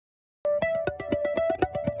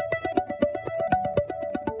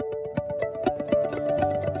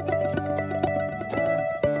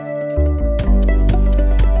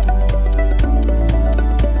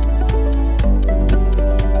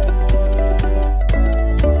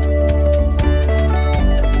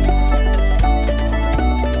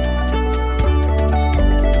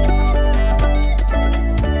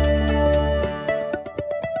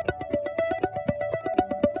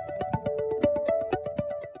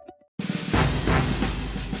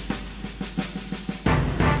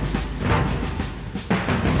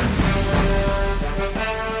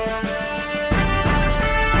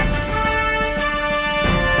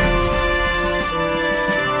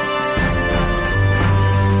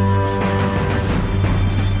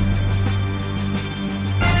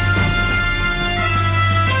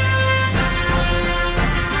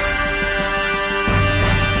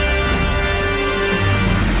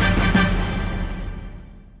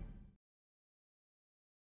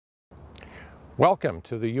Welcome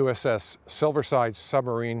to the USS Silversides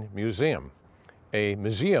Submarine Museum, a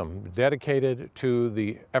museum dedicated to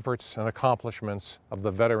the efforts and accomplishments of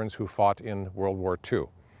the veterans who fought in World War II.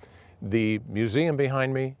 The museum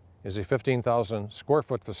behind me is a 15,000 square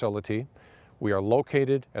foot facility. We are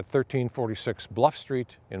located at 1346 Bluff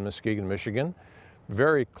Street in Muskegon, Michigan,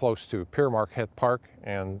 very close to Pier Marquette Park,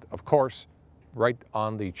 and of course, right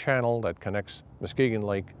on the channel that connects Muskegon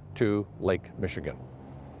Lake to Lake Michigan.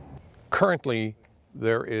 Currently,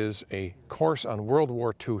 there is a course on World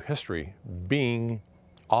War II history being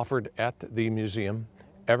offered at the museum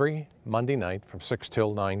every Monday night from 6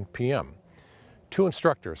 till 9 p.m. Two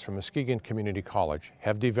instructors from Muskegon Community College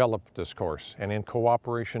have developed this course, and in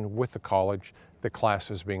cooperation with the college, the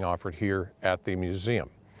class is being offered here at the museum.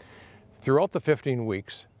 Throughout the 15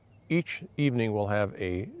 weeks, each evening will have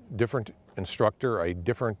a different instructor, a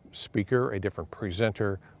different speaker, a different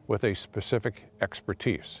presenter with a specific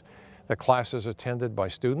expertise. The class is attended by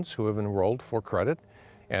students who have enrolled for credit,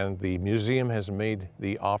 and the museum has made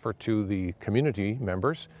the offer to the community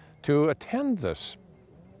members to attend this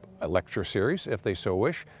lecture series if they so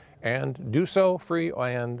wish, and do so free,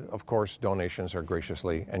 and of course donations are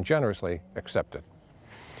graciously and generously accepted.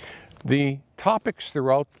 The topics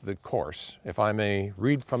throughout the course, if I may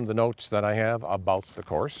read from the notes that I have about the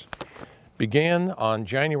course, began on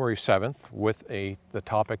January 7th with the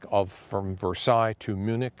topic of From Versailles to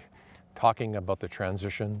Munich, talking about the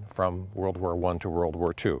transition from World War I to World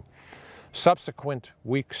War II. Subsequent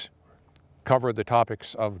weeks covered the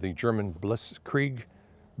topics of the German Blitzkrieg,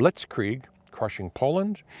 crushing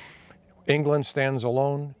Poland, England stands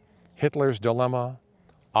alone, Hitler's dilemma,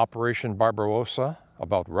 Operation Barbarossa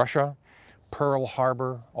about Russia, Pearl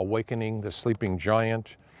Harbor, awakening the sleeping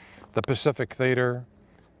giant, the Pacific Theater,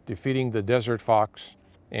 defeating the Desert Fox,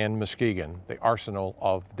 and Muskegon, the arsenal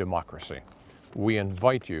of democracy. We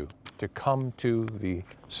invite you to come to the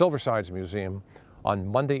Silversides Museum on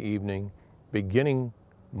Monday evening, beginning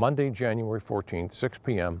Monday, January 14th, 6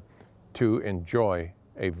 p.m., to enjoy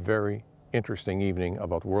a very interesting evening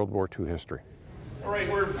about World War II history. All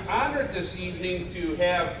right, we're honored this evening to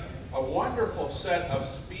have a wonderful set of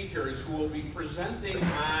speakers who will be presenting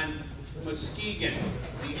on Muskegon,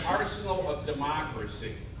 the arsenal of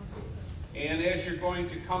democracy. And as you're going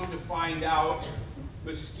to come to find out,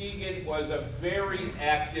 Muskegon was a very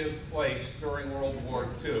active place during World War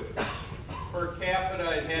II. Per capita,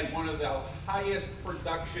 it had one of the highest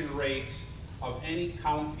production rates of any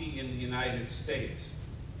county in the United States.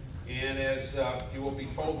 And as you will be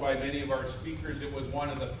told by many of our speakers, it was one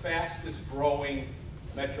of the fastest growing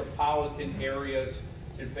metropolitan areas.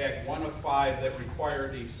 In fact, one of 5 that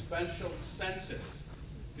required a special census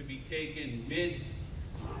to be taken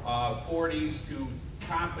mid-40s to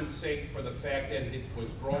compensate for the fact that it was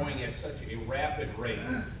growing at such a rapid rate.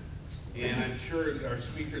 And I'm sure our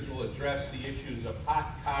speakers will address the issues of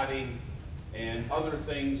hot cotting and other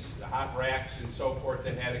things, the hot racks and so forth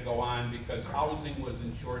that had to go on because housing was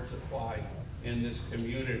in short supply in this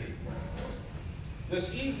community.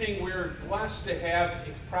 This evening we're blessed to have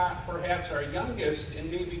perhaps our youngest and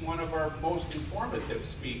maybe one of our most informative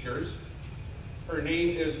speakers. Her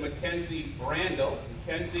name is Mackenzie Brandel.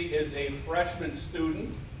 Mackenzie is a freshman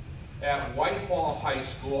student at Weikel High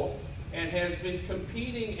School and has been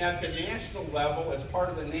competing at the national level as part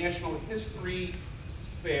of the National History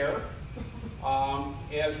Fair,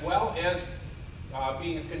 as well as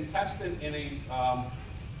being a contestant in a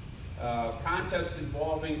contest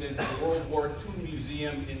involving the World War II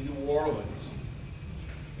Museum in New Orleans.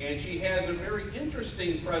 And she has a very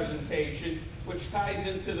interesting presentation which ties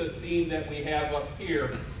into the theme that we have up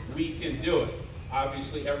here, We Can Do It.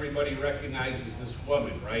 Obviously everybody recognizes this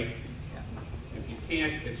woman, right? If you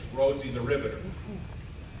can't, it's Rosie the Riveter.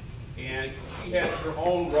 And she has her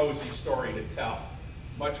own Rosie story to tell,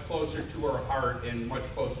 much closer to her heart and much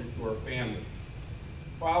closer to her family.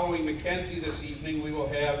 Following Mackenzie this evening, we will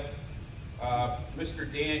have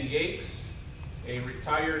Mr. Dan Yates, a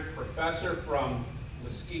retired professor from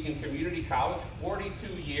Muskegon Community College,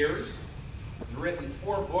 42 years. He's written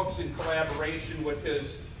 4 books in collaboration with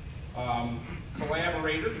his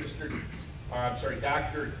collaborator,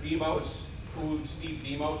 Dr. Demos, Steve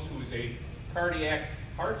Demos, who is a cardiac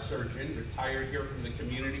heart surgeon, retired here from the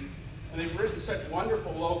community. And they've written such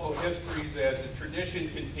wonderful local histories as the tradition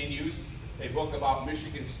continues, a book about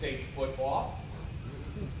Michigan State football.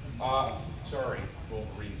 Sorry,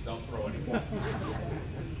 Wolverines, don't throw anymore.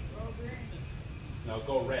 No,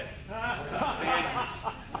 go red.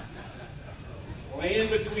 Land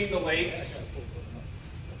Between the Lakes,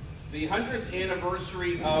 the 100th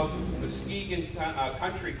anniversary of Muskegon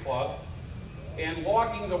Country Club, and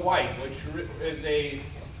Logging the White, which is a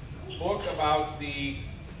book about the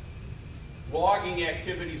logging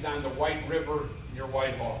activities on the White River near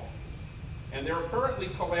Whitehall. And they're currently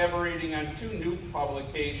collaborating on 2 new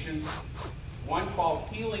publications, one called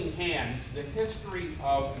Healing Hands, the history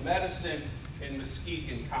of medicine in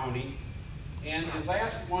Muskegon County, and the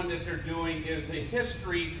last one that they're doing is the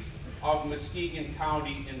history of Muskegon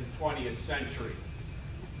County in the 20th century.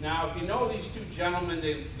 Now, if you know these 2 gentlemen,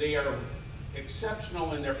 they are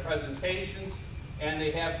exceptional in their presentations, and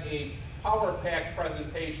they have a power-packed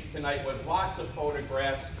presentation tonight with lots of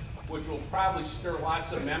photographs, which will probably stir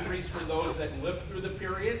lots of memories for those that lived through the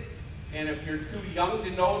period. And if you're too young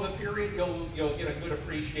to know the period, you'll get a good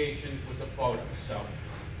appreciation with the photos. So,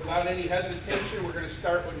 without any hesitation, we're going to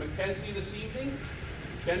start with Mackenzie this evening.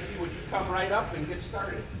 Mackenzie, would you come right up and get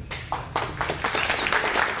started?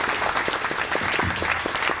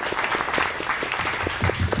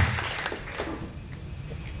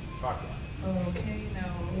 Okay,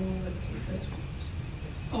 now let's see this one.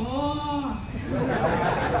 Oh!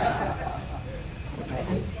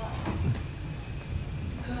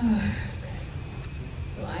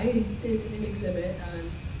 So I did an exhibit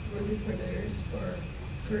on rosy predators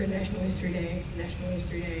for National History Day. National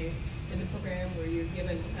History Day is a program where you're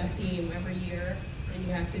given a theme every year, and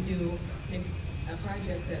you have to do a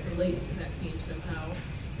project that relates to that theme somehow.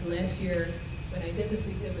 And last year, when I did this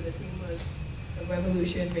exhibit, the theme was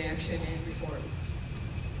Revolution, Reaction, and Reform.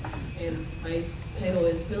 And my title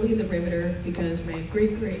is Billy the Riveter, because my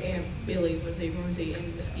great-great-aunt Billy was a Rosie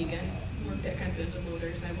in Muskegon, worked at Continental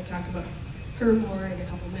Motors, and I will talk about her more in a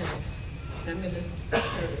couple minutes. And I'm going to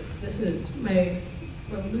start. This is my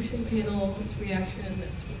Revolution panel, it's Reaction,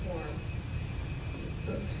 it's Reform.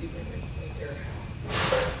 Let's see if I can pointer.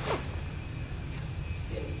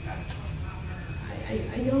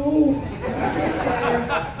 I know.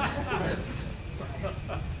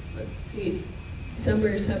 Let's see.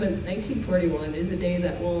 December 7th, 1941 is a day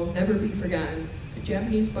that will never be forgotten. A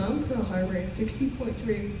Japanese bomb Pearl Harbor and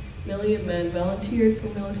 60.3 million men volunteered for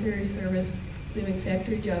military service, leaving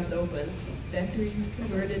factory jobs open. Factories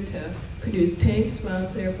converted to produce tanks,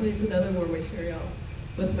 mounts, airplanes, and other war material.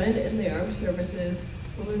 With men in the armed services,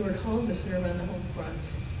 women were called to serve on the home front.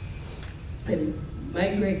 And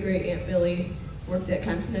my great-great-aunt Billy worked at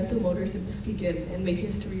Continental Motors in Muskegon and made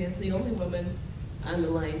history as the only woman on the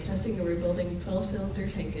line testing and rebuilding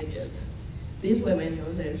 12-cylinder tank engines. These women,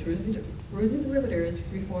 known as Rosie the Riveters,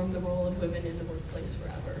 reformed the role of women in the workplace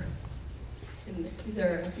forever. And these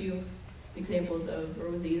are a few examples of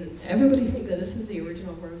Rosies. Everybody thinks that this is the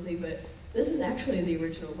original Rosie, but this is actually the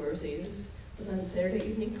original Rosie. This was on Saturday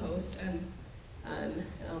Evening Post on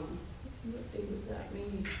let's see, what date was that?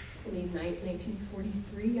 May 29th,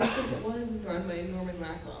 1943, I think it was, and drawn by Norman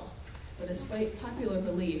Rockwell. But despite popular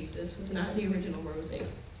belief, this was not the original Rosie.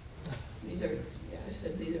 These are, yeah, I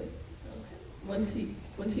said these are. Once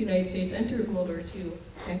the United States entered World War II,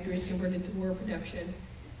 factories converted to war production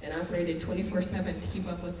and operated 24/7 to keep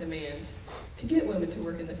up with demands. To get women to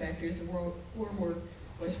work in the factories, the war work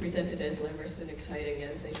was presented as glamorous and exciting,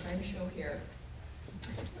 as they try to show here.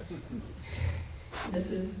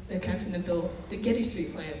 This is the Getty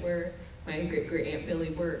Street plant where my great-great-aunt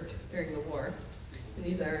Billy worked during the war. And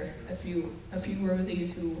these are a few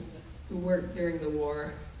Rosies who worked during the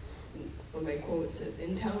war. And one of my quotes is,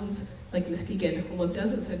 in towns like Muskegon, home of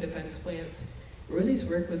dozens of defense plants, Rosie's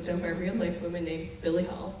work was done by real-life women named Billy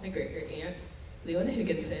Hall, my great-great-aunt, Leona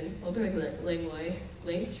Higginson, Mildred Langlois,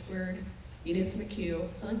 Blanche Bird, Edith McHugh,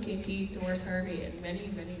 Helen Kinky, Doris Harvey, and many,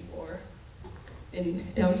 many more.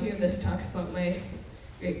 And down here, this talks about my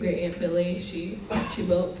great-great-aunt Billy. She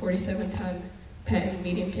built 47-ton patent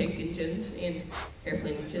medium tank engines and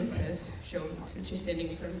airplane engines, as shown since she's standing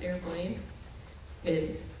in front of an airplane.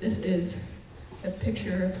 And this is a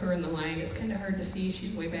picture of her in the line. It's kind of hard to see,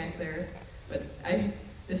 she's way back there. But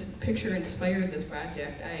this picture inspired this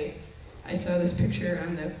project. I saw this picture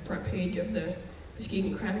on the front page of the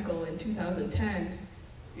Muskegon Chronicle in 2010,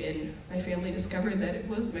 and my family discovered that it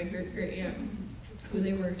was my great-great-aunt who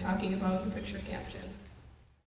they were talking about in the picture caption.